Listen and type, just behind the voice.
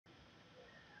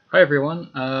Hi everyone,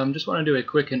 just want to do a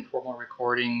quick informal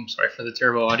recording, sorry for the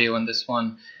terrible audio in this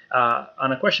one,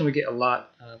 on a question we get a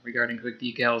lot regarding quick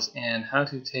decals and how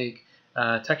to take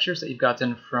textures that you've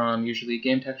gotten from usually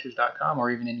gametextures.com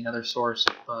or even any other source,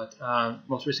 but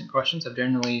most recent questions have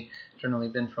generally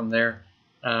been from there.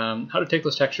 How to take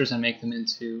those textures and make them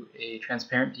into a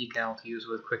transparent decal to use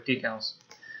with quick decals.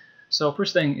 So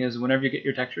first thing is, whenever you get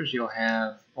your textures, you'll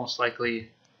have, most likely,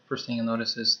 first thing you'll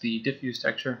notice is the diffuse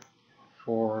texture.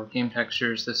 For game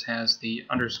textures, this has the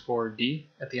 _D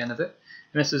at the end of it,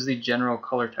 and this is the general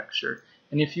color texture.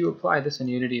 And if you apply this in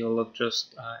Unity, it'll look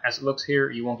just as it looks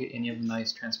here. You won't get any of the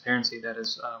nice transparency. That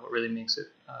is what really makes it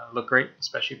look great,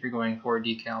 especially if you're going for a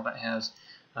decal that has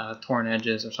torn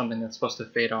edges or something that's supposed to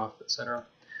fade off, etc.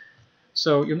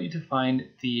 So you'll need to find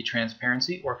the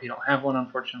transparency, or if you don't have one,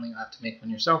 unfortunately, you'll have to make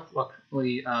one yourself.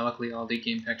 Luckily all the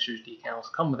game textures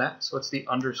decals come with that, so it's the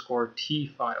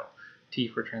 _T file. T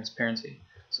for transparency.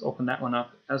 So open that one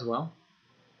up as well.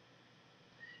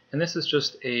 And this is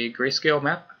just a grayscale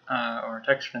map or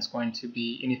texture that's going to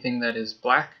be anything that is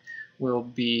black will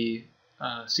be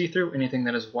see-through, anything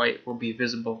that is white will be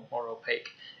visible or opaque,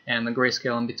 and the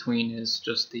grayscale in between is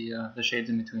just the shades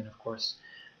in between, of course.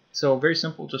 So very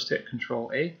simple, just hit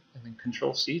Control-A and then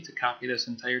Control-C to copy this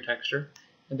entire texture,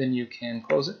 and then you can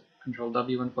close it,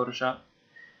 Control-W in Photoshop.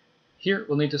 Here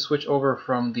we'll need to switch over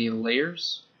from the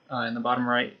layers in the bottom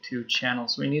right to channel.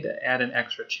 So we need to add an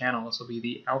extra channel. This will be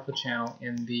the alpha channel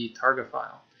in the target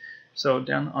file. So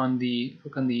down on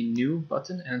click on the new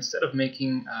button, and instead of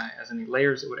making as any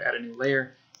layers, it would add a new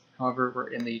layer. However,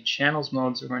 we're in the channels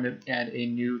mode, so we're going to add a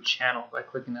new channel by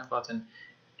clicking that button.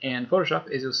 And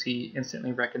Photoshop, as you'll see,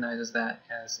 instantly recognizes that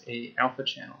as a alpha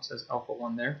channel. It says alpha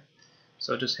 1 there.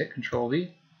 So just hit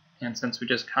Control-V, and since we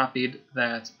just copied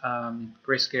that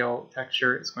grayscale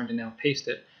texture, it's going to now paste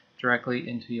it directly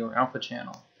into your alpha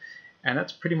channel. And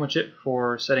that's pretty much it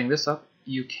for setting this up.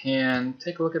 You can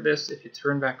take a look at this. If you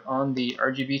turn back on the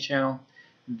RGB channel,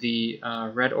 the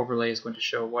red overlay is going to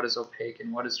show what is opaque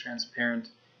and what is transparent,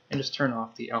 and just turn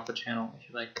off the alpha channel if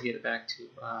you'd like to get it back to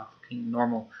looking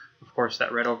normal. Of course,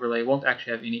 that red overlay won't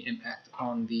actually have any impact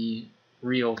on the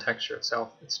real texture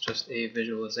itself. It's just a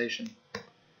visualization.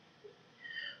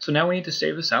 So now we need to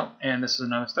save this out, and this is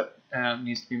another step. It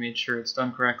needs to be made sure it's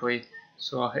done correctly.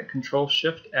 So I'll hit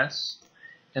Control-Shift-S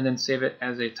and then save it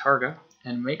as a targa,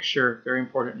 and make sure, very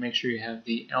important, make sure you have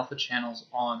the alpha channels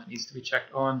on. It needs to be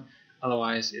checked on,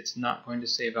 otherwise it's not going to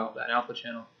save out that alpha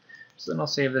channel. So then I'll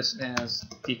save this as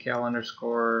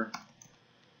decal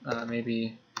 _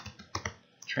 maybe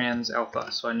trans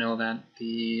alpha, so I know that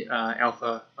the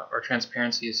alpha or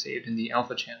transparency is saved in the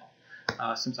alpha channel,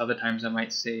 since other times I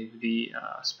might save the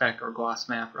spec or gloss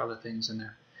map or other things in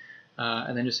there.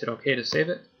 And then just hit OK to save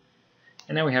it.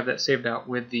 And now we have that saved out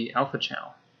with the alpha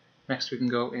channel. Next we can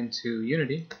go into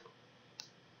Unity,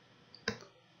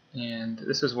 and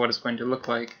this is what it's going to look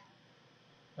like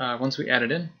once we add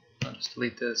it in. I'll just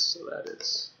delete this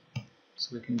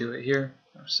so we can do it here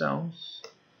ourselves.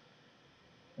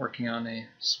 Working on a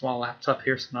small laptop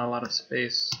here, so not a lot of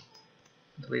space.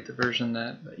 Delete the version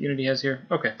that Unity has here.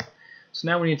 Okay, so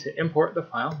now we need to import the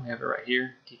file. We have it right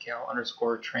here, decal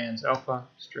 _ trans alpha.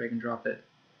 Just drag and drop it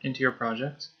into your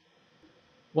project.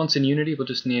 Once in Unity, we'll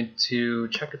just need to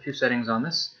check a few settings on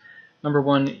this. Number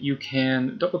one, you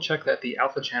can double check that the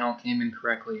alpha channel came in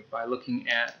correctly by looking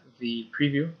at the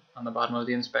preview on the bottom of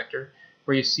the inspector,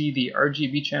 where you see the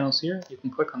RGB channels here. You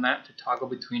can click on that to toggle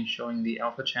between showing the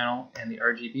alpha channel and the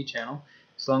RGB channel.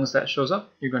 As long as that shows up,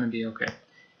 you're going to be okay.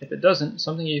 If it doesn't,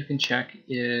 something you can check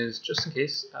is, just in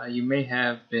case, you may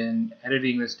have been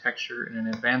editing this texture in an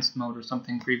advanced mode or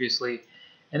something previously,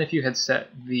 and if you had set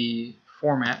the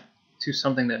format to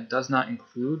something that does not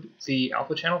include the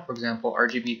alpha channel, for example,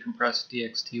 RGB compressed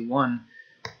DXT1,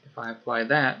 if I apply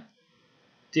that,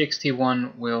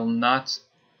 DXT1 will not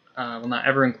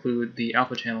ever include the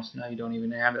alpha channel, so now you don't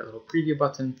even have that little preview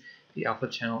button. The alpha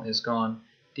channel is gone.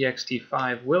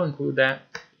 DXT5 will include that,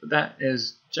 but that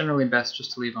is generally best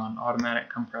just to leave on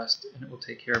automatic compressed, and it will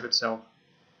take care of itself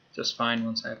just fine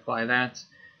once I apply that.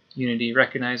 Unity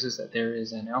recognizes that there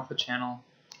is an alpha channel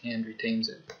and retains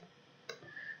it.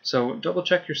 So double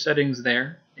check your settings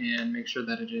there and make sure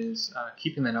that it is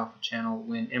keeping that alpha channel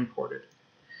when imported.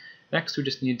 Next, we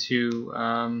just need to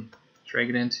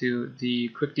drag it into the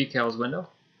Quick Decals window.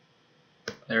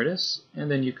 There it is,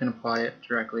 and then you can apply it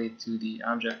directly to the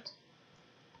object.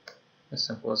 As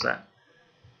simple as that.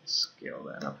 Scale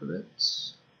that up a bit.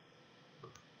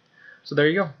 So there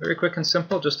you go, very quick and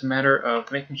simple, just a matter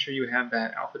of making sure you have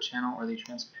that alpha channel or the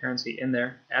transparency in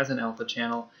there as an alpha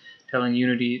channel, telling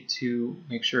Unity to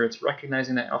make sure it's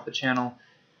recognizing that alpha channel,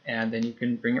 and then you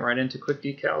can bring it right into Quick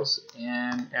Decals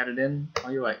and add it in how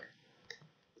you like.